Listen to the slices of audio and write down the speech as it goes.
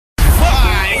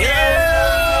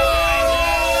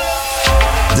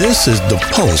This is the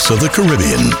Pulse of the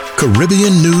Caribbean,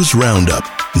 Caribbean News Roundup.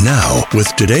 Now,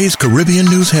 with today's Caribbean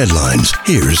news headlines,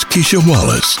 here's Keisha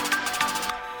Wallace.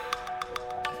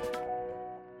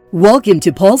 Welcome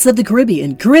to Pulse of the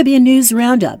Caribbean, Caribbean News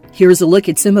Roundup. Here's a look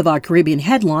at some of our Caribbean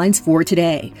headlines for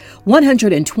today.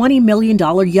 $120 million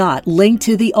yacht linked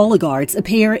to the oligarchs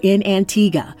appear in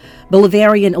Antigua.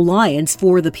 Bolivarian Alliance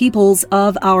for the Peoples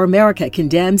of Our America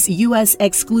condemns U.S.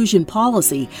 exclusion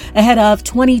policy ahead of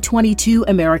 2022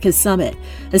 America Summit.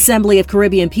 Assembly of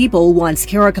Caribbean People wants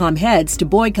CARICOM heads to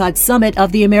boycott Summit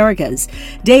of the Americas.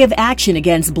 Day of action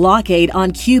against blockade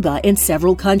on Cuba in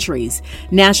several countries.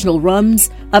 National Rums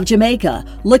of Jamaica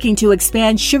looking to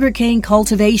expand sugarcane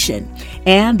cultivation.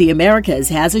 And the Americas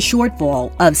has a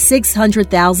shortfall of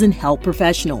 600,000 health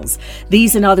professionals.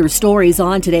 These and other stories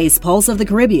on today's Pulse of the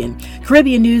Caribbean,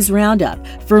 Caribbean News Roundup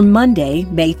for Monday,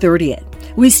 May 30th.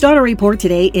 We start our report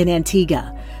today in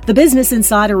Antigua. The Business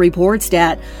Insider reports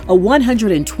that a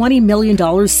 $120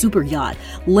 million super yacht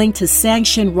linked to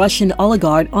sanctioned Russian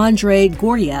oligarch Andrei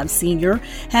Goryev Sr.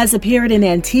 has appeared in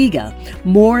Antigua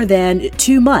more than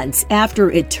 2 months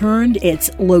after it turned its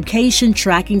location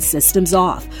tracking systems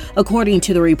off, according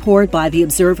to the report by The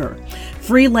Observer.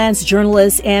 Freelance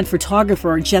journalist and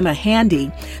photographer Gemma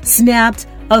Handy snapped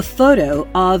a photo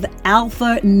of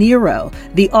Alpha Nero,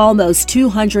 the almost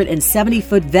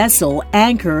 270-foot vessel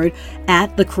anchored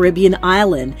at the Caribbean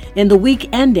island in the week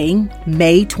ending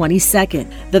May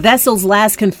 22nd. The vessel's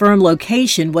last confirmed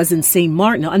location was in St.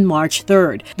 Martin on March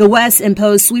 3rd. The West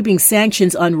imposed sweeping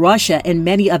sanctions on Russia and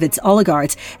many of its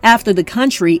oligarchs after the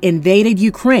country invaded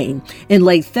Ukraine in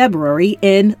late February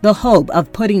in the hope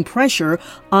of putting pressure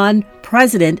on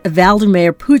President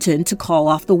Vladimir Putin to call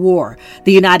off the war.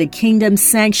 The United Kingdom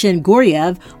sanctioned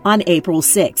Goryev on April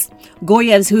 6.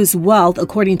 Goryev, whose wealth,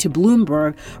 according to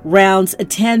Bloomberg, rounds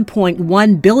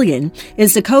 $10.1 billion,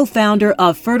 is the co-founder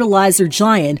of fertilizer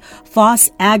giant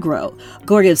Foss Agro.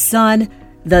 Goryev's son,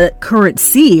 the current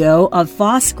CEO of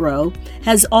Fosgro,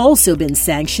 has also been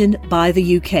sanctioned by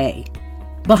the UK.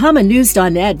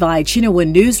 BahamaNews.net via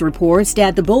Chinowan News reports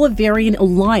that the Bolivarian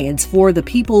Alliance for the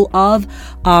People of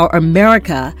Our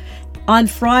America on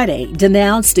Friday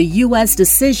denounced a U.S.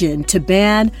 decision to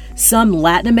ban some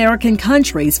Latin American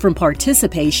countries from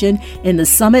participation in the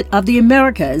Summit of the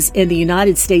Americas in the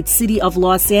United States city of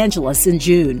Los Angeles in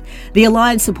June. The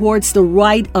alliance supports the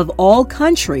right of all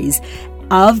countries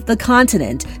of the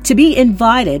continent to be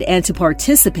invited and to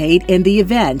participate in the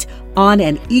event on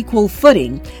an equal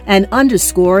footing and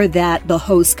underscore that the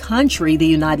host country, the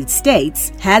United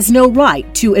States, has no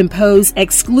right to impose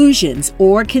exclusions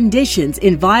or conditions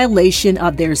in violation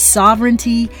of their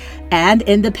sovereignty and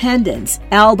independence.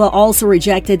 ALBA also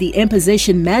rejected the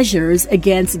imposition measures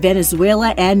against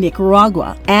Venezuela and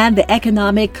Nicaragua and the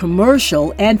economic,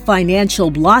 commercial, and financial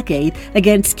blockade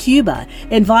against Cuba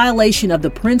in violation of the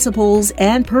principles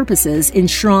and purposes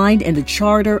enshrined in the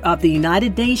Charter of the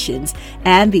United Nations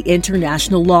and the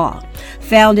international law.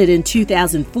 Founded in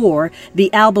 2004,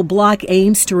 the ALBA bloc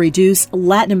aims to reduce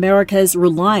Latin America's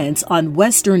reliance on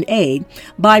Western aid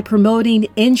by promoting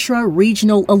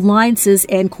intra-regional alliances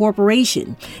and cooperation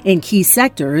in key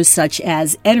sectors such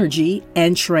as energy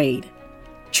and trade.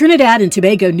 Trinidad and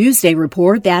Tobago Newsday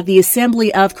report that the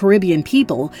Assembly of Caribbean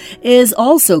People is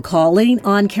also calling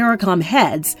on CARICOM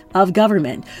heads of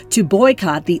government to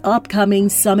boycott the upcoming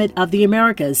Summit of the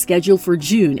Americas scheduled for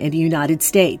June in the United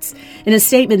States. In a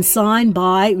statement signed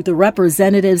by the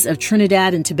representatives of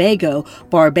Trinidad and Tobago,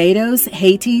 Barbados,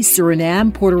 Haiti,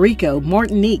 Suriname, Puerto Rico,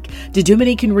 Martinique, the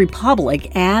Dominican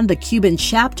Republic, and the Cuban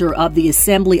chapter of the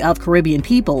Assembly of Caribbean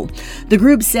People, the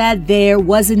group said there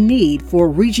was a need for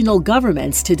regional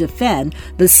governments to defend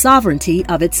the sovereignty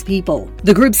of its people.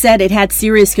 The group said it had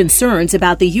serious concerns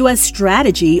about the U.S.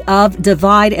 strategy of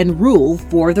divide and rule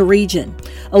for the region.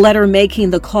 A letter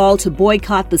making the call to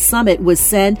boycott the summit was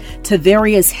sent to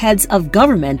various heads of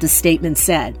government, the statement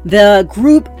said. The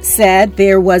group said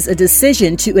there was a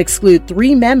decision to exclude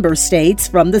 3 member states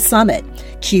from the summit: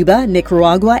 Cuba,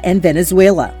 Nicaragua, and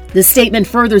Venezuela. The statement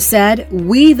further said,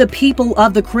 "We, the people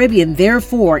of the Caribbean,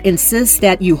 therefore insist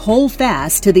that you hold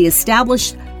fast to the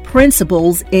established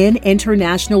principles in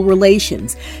international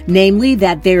relations, namely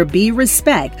that there be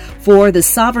respect for the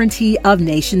sovereignty of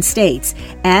nation states,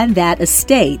 and that a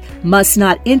state must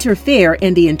not interfere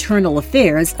in the internal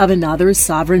affairs of another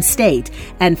sovereign state,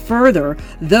 and further,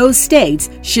 those states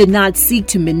should not seek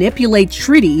to manipulate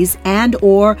treaties and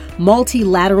or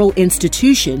multilateral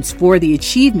institutions for the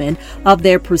achievement of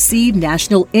their perceived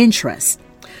national interests."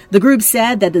 The group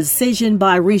said that the decision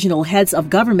by regional heads of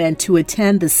government to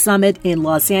attend the summit in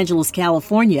Los Angeles,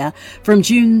 California from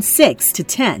June 6 to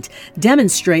 10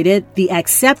 demonstrated the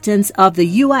acceptance of the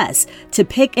U.S. to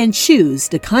pick and choose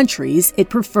the countries it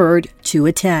preferred to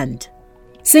attend.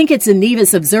 St. Kitts and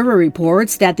Nevis Observer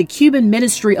reports that the Cuban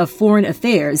Ministry of Foreign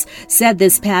Affairs said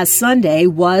this past Sunday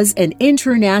was an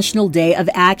international day of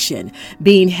action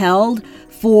being held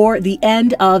for the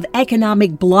end of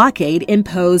economic blockade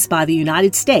imposed by the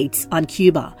United States on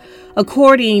Cuba.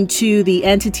 According to the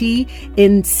entity,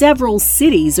 in several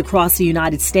cities across the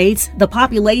United States, the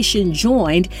population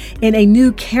joined in a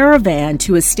new caravan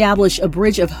to establish a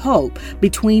bridge of hope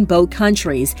between both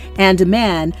countries and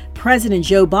demand President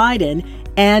Joe Biden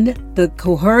and the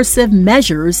coercive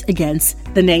measures against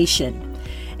the nation.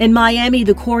 In Miami,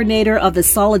 the coordinator of the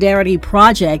Solidarity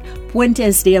Project,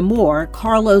 Puentes de Amor,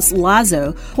 Carlos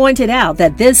Lazo, pointed out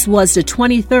that this was the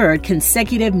 23rd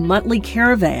consecutive monthly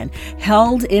caravan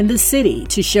held in the city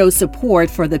to show support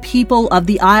for the people of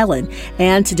the island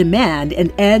and to demand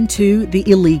an end to the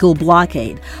illegal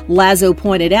blockade. Lazo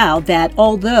pointed out that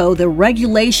although the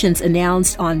regulations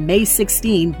announced on May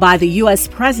 16 by the U.S.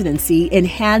 presidency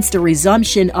enhanced the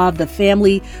resumption of the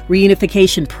family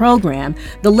reunification program,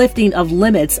 the lifting of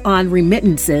limits on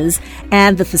remittances,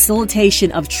 and the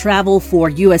facilitation of travel for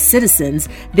U.S. citizens,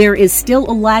 there is still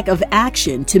a lack of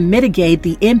action to mitigate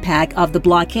the impact of the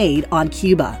blockade on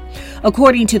Cuba.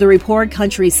 According to the report,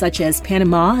 countries such as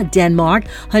Panama, Denmark,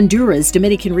 Honduras,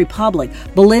 Dominican Republic,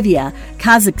 Bolivia,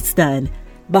 Kazakhstan,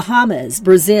 Bahamas,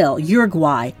 Brazil,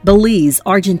 Uruguay, Belize,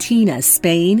 Argentina,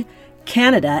 Spain,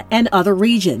 Canada, and other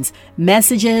regions,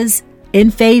 messages in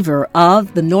favor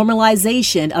of the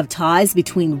normalization of ties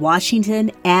between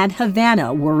Washington and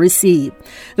Havana were received.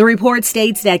 The report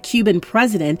states that Cuban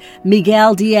President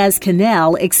Miguel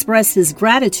Diaz-Canel expressed his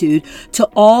gratitude to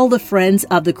all the friends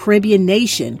of the Caribbean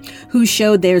nation who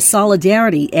showed their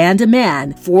solidarity and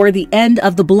demand for the end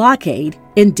of the blockade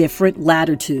in different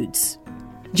latitudes.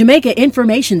 Jamaica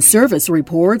Information Service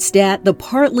reports that the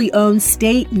partly owned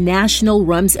State National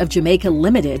Rums of Jamaica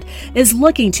Limited is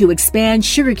looking to expand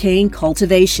sugarcane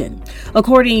cultivation.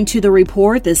 According to the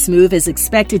report, this move is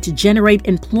expected to generate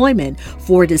employment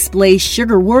for displaced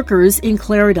sugar workers in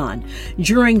Clarendon.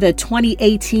 During the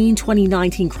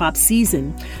 2018-2019 crop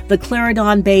season, the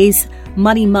Clarendon-based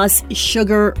Money Musk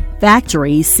Sugar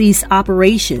Factory ceased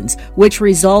operations, which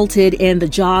resulted in the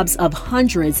jobs of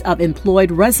hundreds of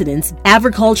employed residents.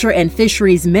 Agriculture and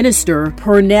Fisheries Minister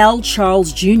Pernell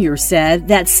Charles Jr. said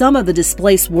that some of the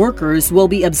displaced workers will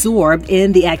be absorbed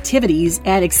in the activities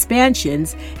and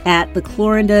expansions at the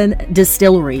Clarendon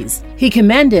distilleries. He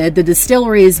commended the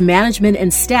distillery's management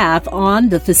and staff on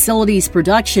the facility's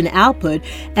production output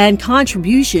and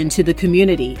contribution to the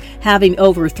community, having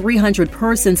over 300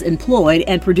 persons employed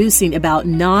and producing about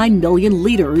 9 million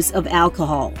liters of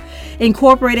alcohol.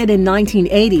 Incorporated in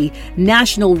 1980,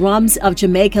 National Rums of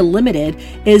Jamaica Limited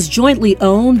is jointly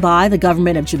owned by the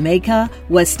Government of Jamaica,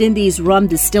 West Indies Rum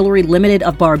Distillery Limited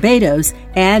of Barbados,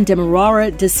 and Demerara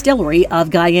Distillery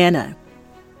of Guyana.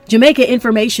 Jamaica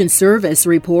Information Service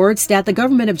reports that the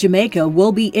Government of Jamaica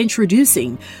will be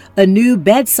introducing a new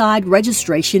bedside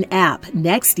registration app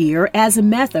next year as a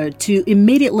method to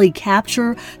immediately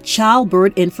capture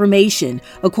childbirth information,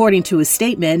 according to a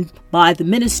statement by the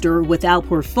Minister without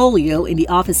Portfolio in the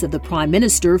Office of the Prime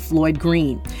Minister, Floyd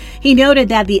Green. He noted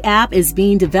that the app is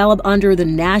being developed under the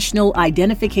National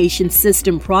Identification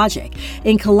System Project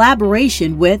in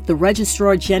collaboration with the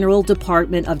Registrar General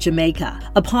Department of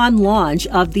Jamaica. Upon launch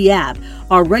of the app,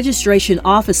 our registration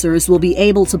officers will be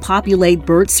able to populate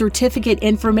birth certificate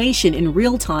information in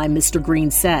real time, Mr.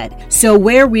 Green said. So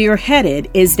where we are headed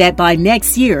is that by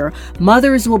next year,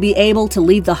 mothers will be able to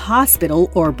leave the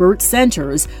hospital or birth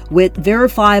centers with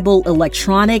verifiable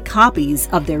electronic copies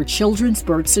of their children's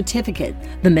birth certificate,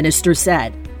 the minister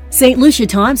said. St. Lucia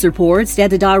Times reports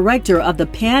that the director of the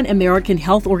Pan American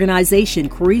Health Organization,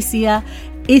 Caricia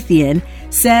Etienne,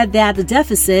 said that the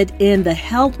deficit in the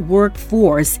health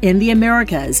workforce in the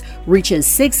Americas reaches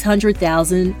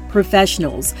 600,000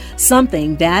 professionals,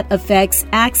 something that affects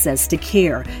access to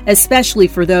care, especially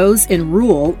for those in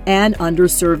rural and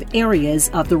underserved areas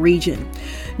of the region.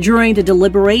 During the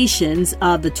deliberations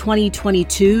of the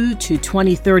 2022 to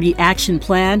 2030 Action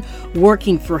Plan,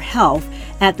 Working for Health,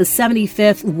 at the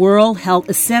 75th World Health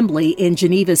Assembly in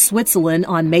Geneva, Switzerland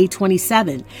on May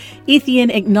 27,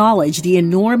 Etienne acknowledged the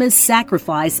enormous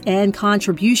sacrifice and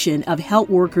contribution of health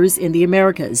workers in the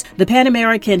Americas. The Pan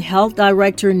American Health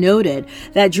Director noted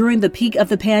that during the peak of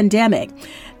the pandemic,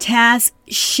 task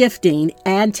shifting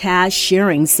and task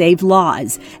sharing saved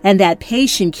lives, and that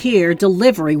patient care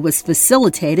delivery was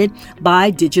facilitated by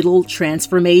digital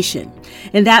transformation.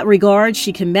 In that regard,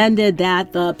 she commended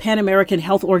that the Pan American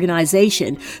Health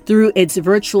Organization, through its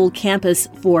virtual campus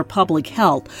for public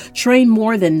health, trained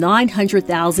more than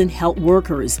 900,000 health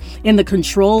workers in the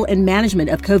control and management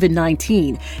of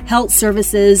COVID-19, health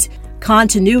services,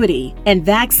 continuity, and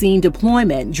vaccine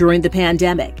deployment during the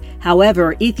pandemic.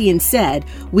 However, Etienne said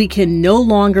we can no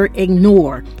longer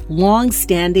ignore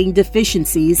long-standing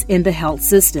deficiencies in the health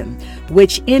system,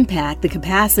 which impact the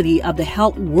capacity of the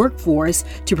health workforce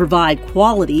to provide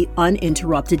quality,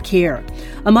 uninterrupted care.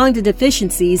 Among the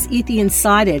deficiencies, Etienne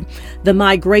cited the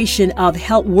migration of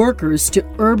health workers to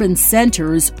urban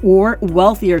centers or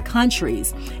wealthier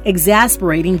countries,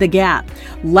 exacerbating the gap,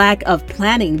 lack of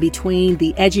planning between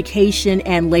the education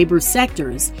and labor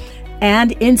sectors,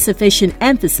 and insufficient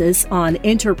emphasis on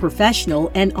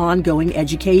interprofessional and ongoing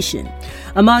education.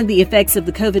 Among the effects of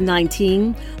the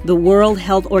COVID-19, the World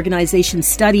Health Organization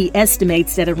study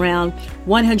estimates that around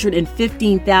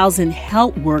 115,000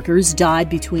 health workers died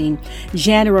between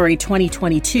January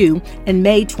 2022 and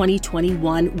May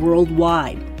 2021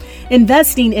 worldwide.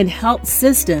 Investing in health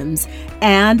systems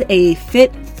and a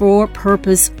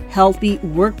fit-for-purpose healthy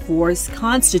workforce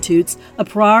constitutes a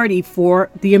priority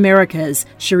for the Americas,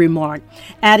 she remarked,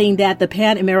 adding that the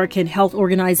Pan American Health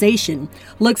Organization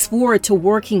looks forward to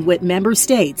working with member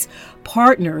states,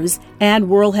 partners, and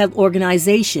World Health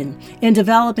Organization in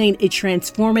developing a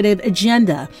transformative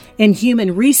agenda in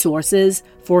human resources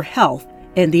for health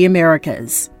in the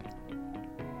Americas.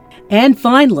 And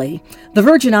finally, the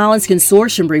Virgin Islands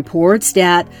Consortium reports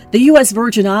that the U.S.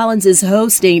 Virgin Islands is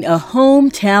hosting a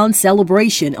hometown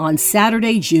celebration on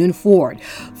Saturday, June 4th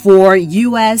for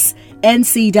U.S.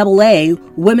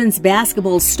 NCAA women's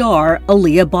basketball star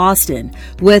Aaliyah Boston,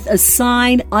 with a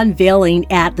sign unveiling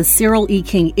at the Cyril E.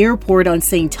 King Airport on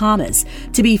St. Thomas,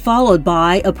 to be followed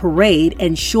by a parade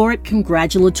and short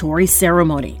congratulatory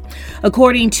ceremony.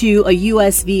 According to a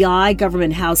USVI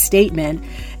Government House statement,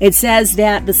 it says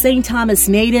that the St. Thomas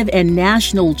native and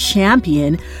national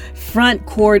champion, front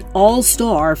court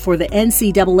all-star for the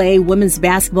NCAA women's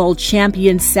basketball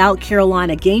champion South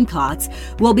Carolina Gamecocks,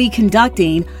 will be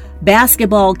conducting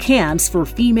basketball camps for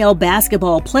female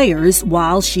basketball players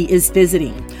while she is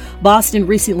visiting. Boston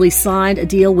recently signed a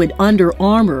deal with Under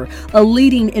Armour, a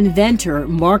leading inventor,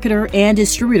 marketer, and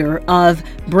distributor of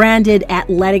branded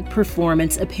athletic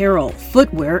performance apparel,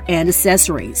 footwear, and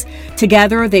accessories.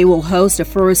 Together, they will host a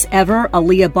first ever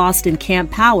Aaliyah Boston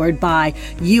camp powered by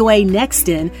UA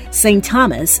Nexton St.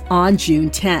 Thomas on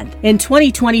June 10th. In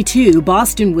 2022,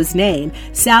 Boston was named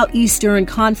Southeastern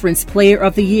Conference Player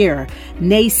of the Year,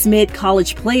 Naismith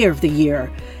College Player of the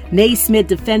Year, Naismith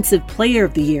Defensive Player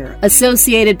of the Year,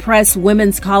 Associated Press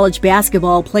Women's College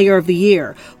Basketball Player of the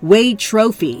Year, Wade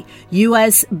Trophy,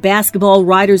 U.S. Basketball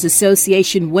Writers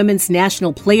Association Women's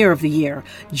National Player of the Year,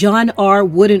 John R.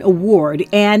 Wooden Award,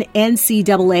 and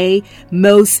NCAA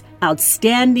Most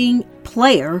Outstanding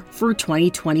Player for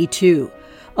 2022.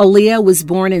 Aaliyah was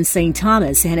born in St.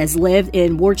 Thomas and has lived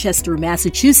in Worcester,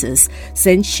 Massachusetts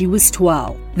since she was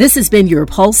 12. This has been your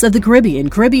Pulse of the Caribbean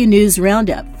News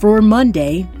Roundup for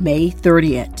Monday, May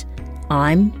 30th.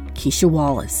 I'm Keisha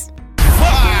Wallace.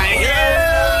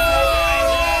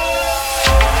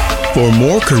 For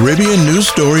more Caribbean news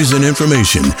stories and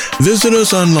information, visit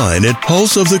us online at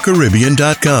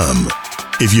pulseofthecaribbean.com.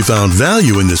 If you found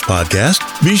value in this podcast,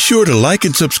 be sure to like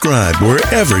and subscribe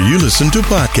wherever you listen to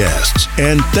podcasts.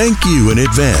 And thank you in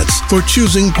advance for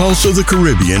choosing Pulse of the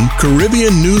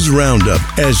Caribbean News Roundup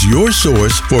as your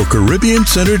source for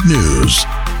Caribbean-centered news.